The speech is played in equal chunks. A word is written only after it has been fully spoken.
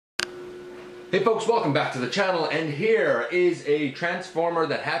Hey folks, welcome back to the channel, and here is a transformer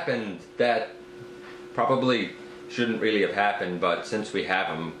that happened that probably shouldn't really have happened, but since we have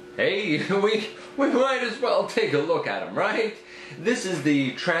them, hey, we might as well take a look at them, right? This is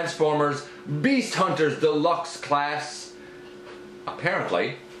the Transformers Beast Hunters Deluxe class,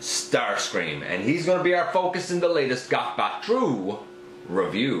 apparently, Starscream, and he's going to be our focus in the latest GotBot True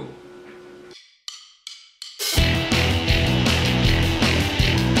review.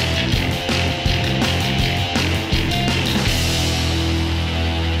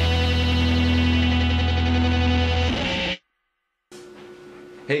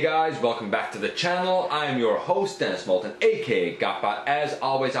 Hey guys, welcome back to the channel. I am your host, Dennis Moulton, aka GotBot. As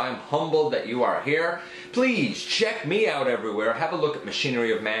always, I'm humbled that you are here. Please check me out everywhere. Have a look at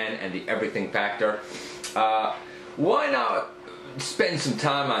Machinery of Man and the Everything Factor. Why not spend some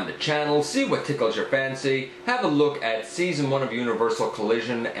time on the channel, see what tickles your fancy, have a look at Season 1 of Universal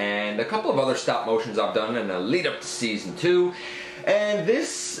Collision and a couple of other stop motions I've done in a lead up to Season 2. And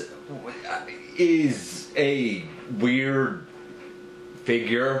this is a weird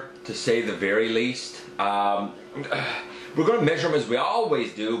figure, to say the very least. We're going to measure him as we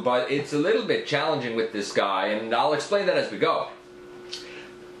always do, but it's a little bit challenging with this guy, and I'll explain that as we go.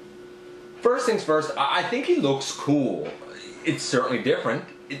 First things first, I think he looks cool. It's certainly different.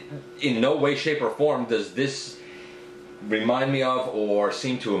 In no way, shape, or form does this remind me of or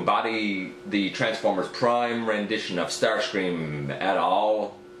seem to embody the Transformers Prime rendition of Starscream at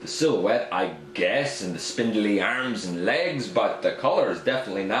all. The silhouette, I guess, and the spindly arms and legs, but the color is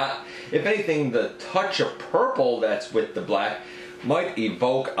definitely not. If anything, the touch of purple that's with the black might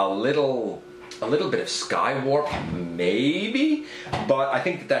evoke a little bit of Skywarp, maybe, but I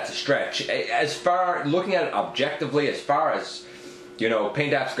think that that's a stretch. As far, looking at it objectively, as far as, you know,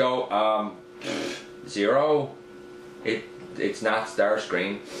 paint apps go, zero. It's not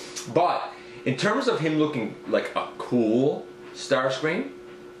Starscream. But in terms of him looking like a cool Starscream,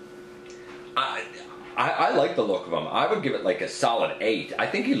 I like the look of him. I would give it like a solid 8. I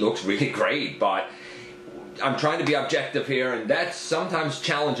think he looks really great, but I'm trying to be objective here, and that's sometimes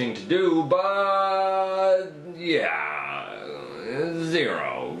challenging to do, but yeah,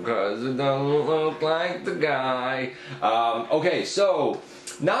 0, because it doesn't look like the guy. Okay, so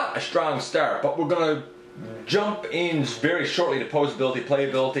not a strong start, but we're going to jump in very shortly to posability,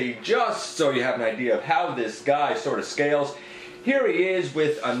 playability, just so you have an idea of how this guy sort of scales. Here he is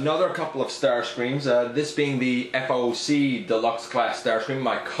with another couple of Starscreams, this being the FOC Deluxe Class Starscream,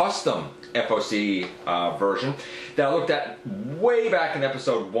 my custom FOC version that I looked at way back in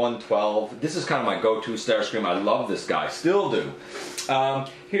episode 112. This is kind of my go-to Starscream. I love this guy, still do.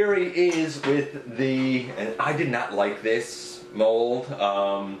 Here he is with the, and I did not like this mold,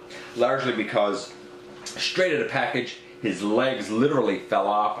 largely because straight out of package, his legs literally fell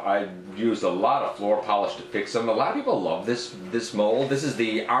off. I used a lot of floor polish to fix them. A lot of people love this mold. This is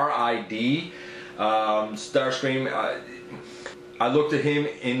the RID Starscream. I looked at him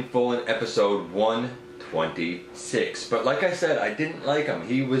in full in episode 126. But like I said, I didn't like him.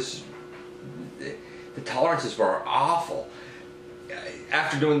 The tolerances were awful.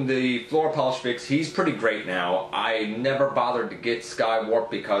 After doing the floor polish fix, he's pretty great now. I never bothered to get Skywarp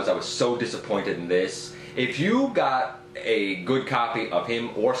because I was so disappointed in this. If you got a good copy of him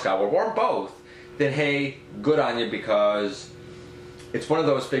or Skywarp or both, then hey, good on you, because it's one of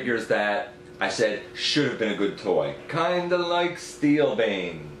those figures that I said should have been a good toy. Kinda like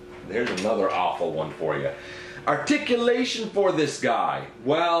Steelbane. There's another awful one for you. Articulation for this guy.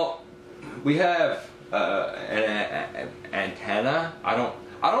 Well, we have an antenna. I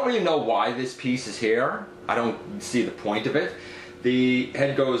don't really know why this piece is here. I don't see the point of it. The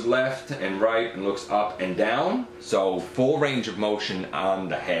head goes left and right and looks up and down, so full range of motion on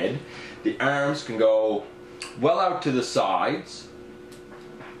the head. The arms can go well out to the sides.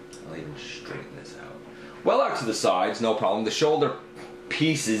 I'll even straighten this out. Well out to the sides, no problem. The shoulder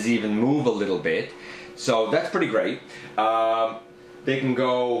pieces even move a little bit, so that's pretty great. They can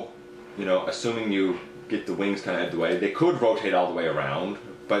go, you know, assuming you get the wings kind of out of the way, they could rotate all the way around.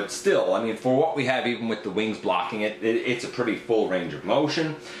 But still, I mean, for what we have, even with the wings blocking it, it's a pretty full range of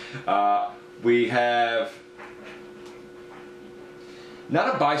motion. We have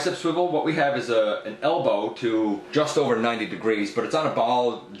not a bicep swivel. What we have is an elbow to just over 90 degrees, but it's on a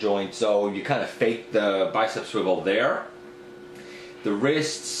ball joint, so you kind of fake the bicep swivel there. The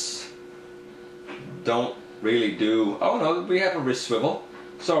wrists don't really do... Oh no, we have a wrist swivel.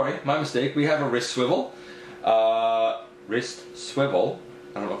 Sorry, my mistake. We have a wrist swivel. Wrist swivel.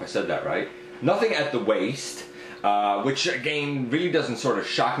 I don't know if I said that right. Nothing at the waist, which again really doesn't sort of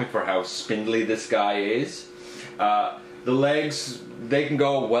shock me for how spindly this guy is. The legs, they can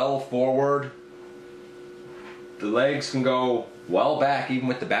go well forward The legs can go well back, even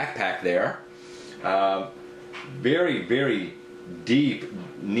with the backpack there. Very, very deep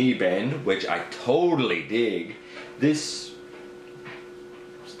knee bend, which I totally dig. This,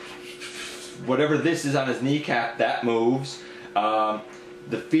 whatever this is on his kneecap, that moves.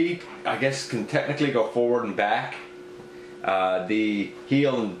 The feet, I guess, can technically go forward and back. The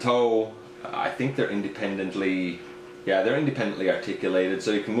heel and toe, I think they're independently, yeah, they're independently articulated,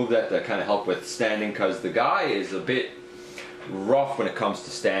 so you can move that to kind of help with standing, because the guy is a bit rough when it comes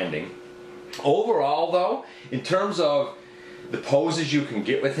to standing. Overall, though, in terms of the poses you can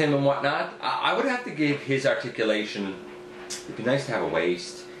get with him and whatnot, I would have to give his articulation, it'd be nice to have a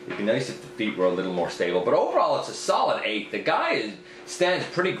waist, it'd be nice if the feet were a little more stable, but overall it's a solid 8. The guy stands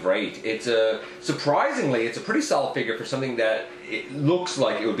pretty great. It's surprisingly, it's a pretty solid figure for something that it looks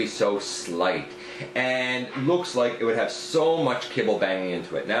like it would be so slight, and looks like it would have so much kibble banging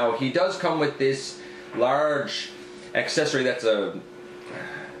into it. Now, he does come with this large accessory that's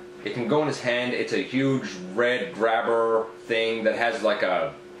it can go in his hand. It's a huge red grabber thing that has like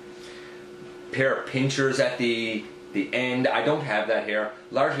a pair of pinchers at the end. I don't have that here,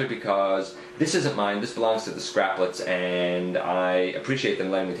 largely because this isn't mine. This belongs to the Scraplets, and I appreciate them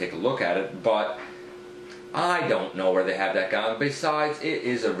letting me take a look at it, but I don't know where they have that gone. Besides, it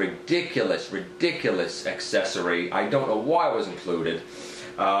is a ridiculous, ridiculous accessory. I don't know why it was included.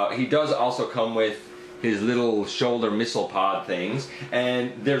 He does also come with his little shoulder missile pod things,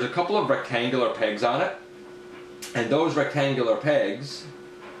 and there's a couple of rectangular pegs on it, and those rectangular pegs,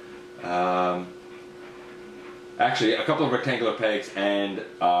 actually a couple of rectangular pegs, and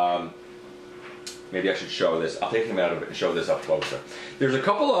maybe I should show this. I'll take him out of it and show this up closer. There's a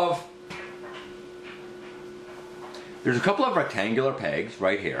couple of rectangular pegs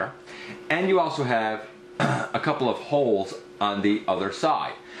right here, and you also have a couple of holes on the other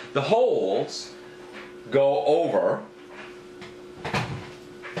side. The holes go over, I'm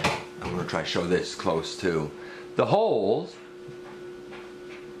going to try to show this close too. The holes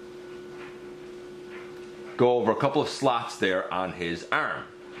go over a couple of slots there on his arm.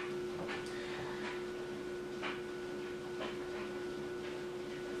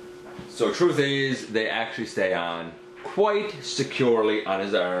 So truth is, they actually stay on quite securely on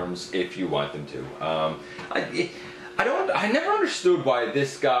his arms if you want them to. I never understood why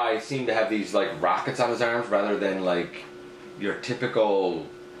this guy seemed to have these like rockets on his arms rather than like your typical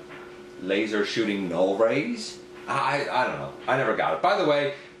laser shooting null rays. I don't know. I never got it. By the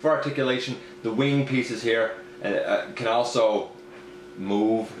way, for articulation, the wing pieces here can also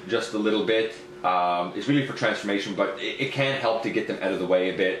move just a little bit. It's really for transformation, but it can help to get them out of the way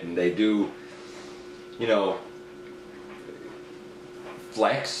a bit, and they do, you know,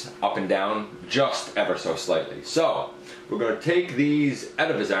 flex up and down just ever so slightly. So we're going to take these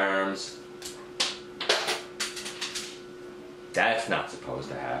out of his arms. That's not supposed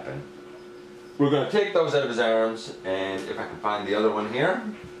to happen. We're going to take those out of his arms, and if I can find the other one here,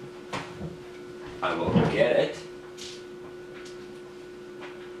 I will get it.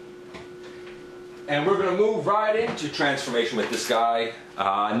 And we're going to move right into transformation with this guy.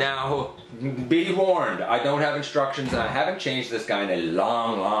 Now, be warned, I don't have instructions, and I haven't changed this guy in a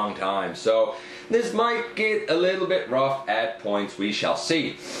long, long time. So this might get a little bit rough at points. We shall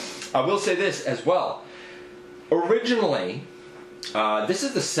see. I will say this as well. Originally, this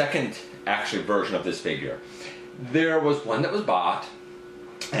is the second actually version of this figure. There was one that was bought,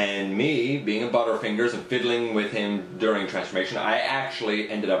 and me, being a butterfingers and fiddling with him during transformation, I actually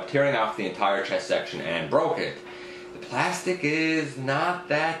ended up tearing off the entire chest section and broke it. The plastic is not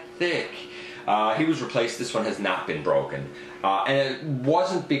that thick. He was replaced. This one has not been broken. And it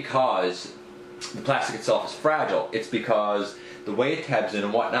wasn't because the plastic itself is fragile. It's because the way it tabs in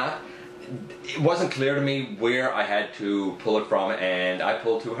and whatnot, it wasn't clear to me where I had to pull it from, and I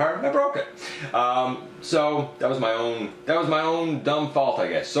pulled too hard and I broke it. So that was my own dumb fault, I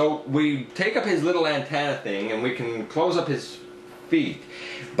guess. So we take up his little antenna thing and we can close up his feet.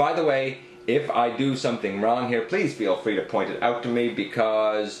 By the way, if I do something wrong here, please feel free to point it out to me,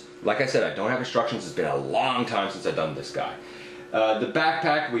 because like I said, I don't have instructions. It's been a long time since I've done this guy. The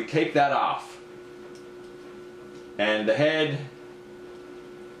backpack, we take that off, and the head,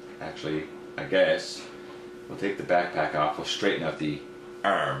 actually, I guess we'll take the backpack off. We'll straighten out the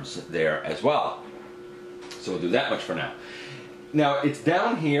arms there as well. So we'll do that much for now. Now, it's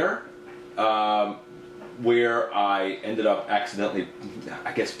down here where I ended up accidentally,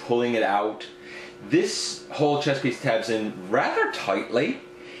 I guess, pulling it out. This whole chest piece tabs in rather tightly,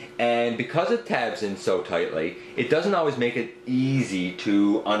 and because it tabs in so tightly, it doesn't always make it easy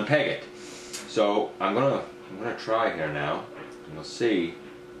to unpeg it. So I'm gonna try here now, and we'll see.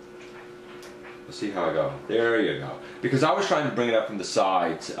 We'll see how I go. There you go. Because I was trying to bring it up from the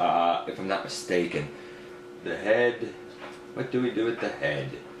sides, if I'm not mistaken. The head, what do we do with the head?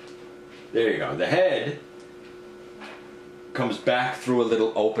 There you go. The head comes back through a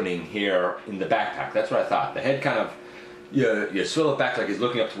little opening here in the backpack. That's what I thought. The head kind of, you swivel it back like he's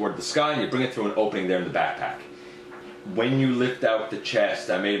looking up toward the sky, and you bring it through an opening there in the backpack. When you lift out the chest,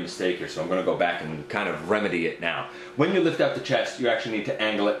 I made a mistake here, so I'm going to go back and kind of remedy it now. When you lift out the chest, you actually need to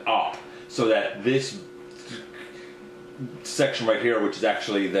angle it up so that this section right here, which is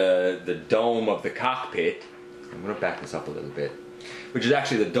actually the dome of the cockpit, I'm going to back this up a little bit, which is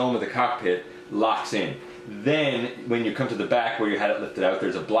actually the dome of the cockpit, locks in. Then, when you come to the back where you had it lifted out,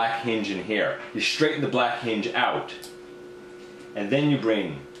 there's a black hinge in here. You straighten the black hinge out, and then you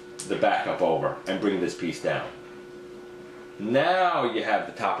bring the back up over and bring this piece down. Now you have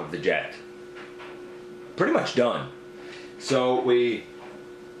the top of the jet. Pretty much done. So we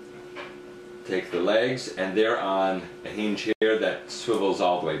take the legs, and they're on a hinge here that swivels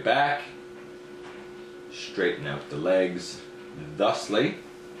all the way back. Straighten out the legs thusly.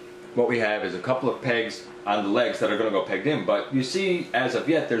 What we have is a couple of pegs on the legs that are going to go pegged in, but you see, as of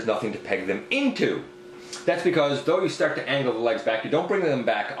yet, there's nothing to peg them into. That's because though you start to angle the legs back, you don't bring them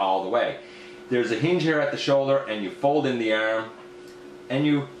back all the way. There's a hinge here at the shoulder, and you fold in the arm, and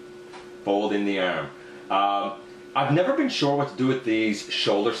you fold in the arm. I've never been sure what to do with these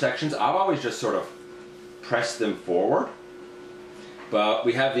shoulder sections. I've always just sort of pressed them forward, but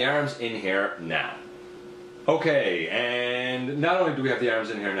we have the arms in here now. Okay, and not only do we have the arms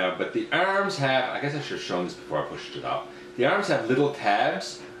in here now, but the arms have, I guess I should have shown this before I pushed it up. The arms have little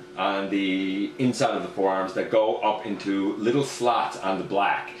tabs on the inside of the forearms that go up into little slots on the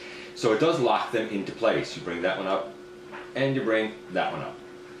black. So it does lock them into place. You bring that one up, and you bring that one up.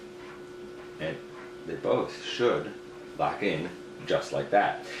 And they both should lock in just like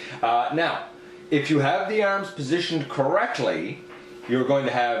that. Now, if you have the arms positioned correctly, you're going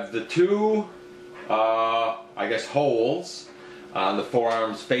to have the two I guess holes on the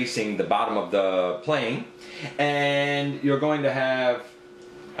forearms facing the bottom of the plane, and you're going to have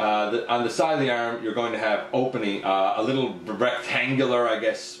on the side of the arm you're going to have opening a little rectangular, I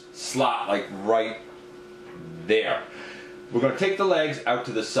guess, slot like right there. We're going to take the legs out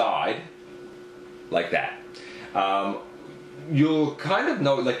to the side like that. You'll kind of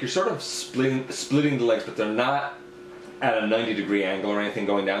know, like, you're sort of splitting the legs, but they're not at a 90-degree angle or anything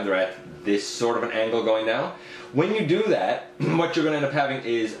going down. They're at this sort of an angle going down. When you do that, what you're going to end up having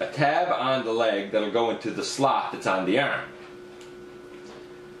is a tab on the leg that'll go into the slot that's on the arm.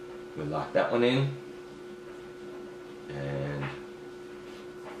 We'll lock that one in, and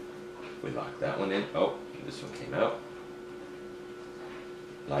we lock that one in. Oh, this one came out.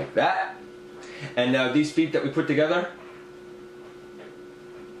 Like that. And now these feet that we put together,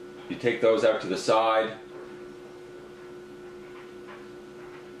 you take those out to the side.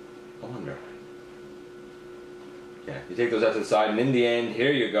 I wonder. Yeah, you take those out to the side, and in the end,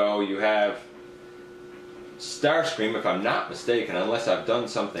 here you go, you have Starscream, if I'm not mistaken, unless I've done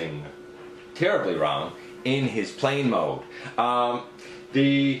something terribly wrong, in his plane mode.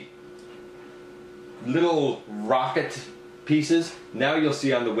 The little rocket pieces, now you'll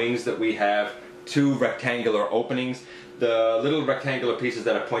see on the wings that we have two rectangular openings. The little rectangular pieces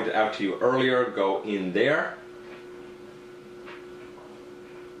that I pointed out to you earlier go in there.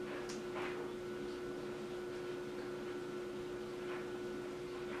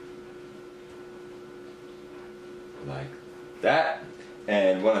 Like that,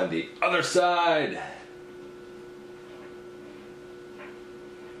 and one on the other side.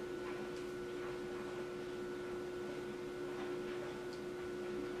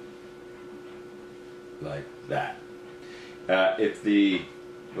 Like that. If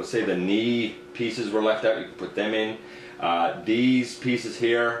let's say the knee pieces were left out, you can put them in. These pieces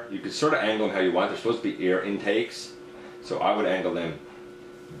here, you can sort of angle them how you want. They're supposed to be ear intakes, so I would angle them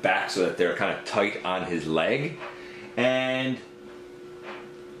back so that they're kind of tight on his leg. And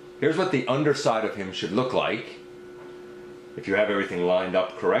here's what the underside of him should look like if you have everything lined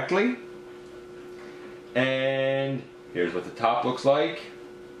up correctly. And here's what the top looks like.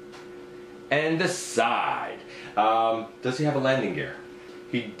 And the side. Does he have a landing gear?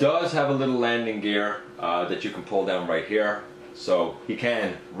 He does have a little landing gear that you can pull down right here, so he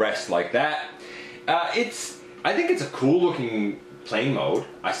can rest like that. I think it's a cool looking plane mode.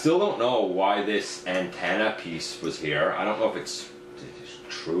 I still don't know why this antenna piece was here. I don't know if it's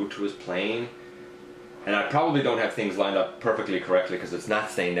true to his plane, and I probably don't have things lined up perfectly correctly because it's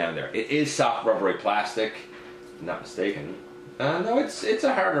not staying down there. It is soft rubbery plastic, if I'm not mistaken. No, it's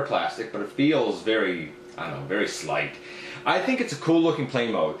a harder plastic, but it feels very, I don't know, very slight. I think it's a cool looking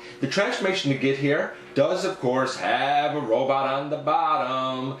plane mode. The transformation to get here does of course have a robot on the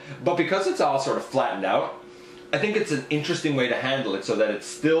bottom, but because it's all sort of flattened out, I think it's an interesting way to handle it so that it's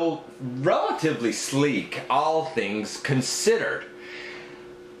still relatively sleek, all things considered.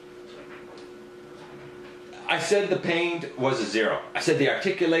 I said the paint was a 0. I said the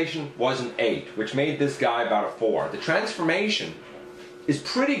articulation was an 8, which made this guy about a 4. The transformation is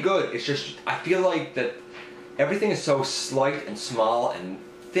pretty good. It's just, I feel like that everything is so slight and small and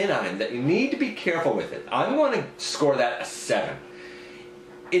thin on him that you need to be careful with it. I'm going to score that a 7.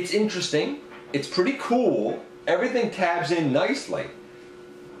 It's interesting. It's pretty cool. Everything tabs in nicely.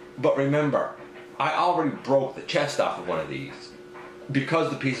 But remember, I already broke the chest off of one of these because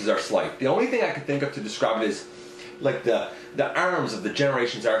the pieces are slight. The only thing I could think of to describe it is like the arms of the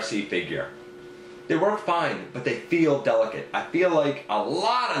Generations RC figure. They work fine, but they feel delicate. I feel like a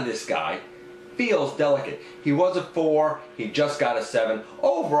lot on this guy feels delicate. He was a 4, he just got a 7.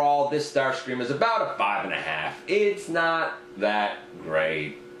 Overall, this Starscream is about a 5.5. It's not that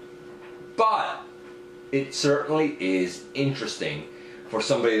great, but it certainly is interesting for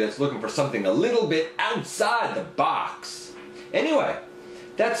somebody that's looking for something a little bit outside the box. Anyway,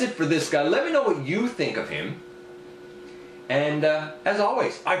 that's it for this guy. Let me know what you think of him. And as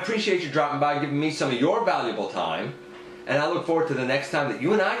always, I appreciate you dropping by, giving me some of your valuable time. And I look forward to the next time that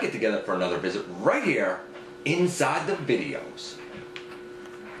you and I get together for another visit right here inside the videos.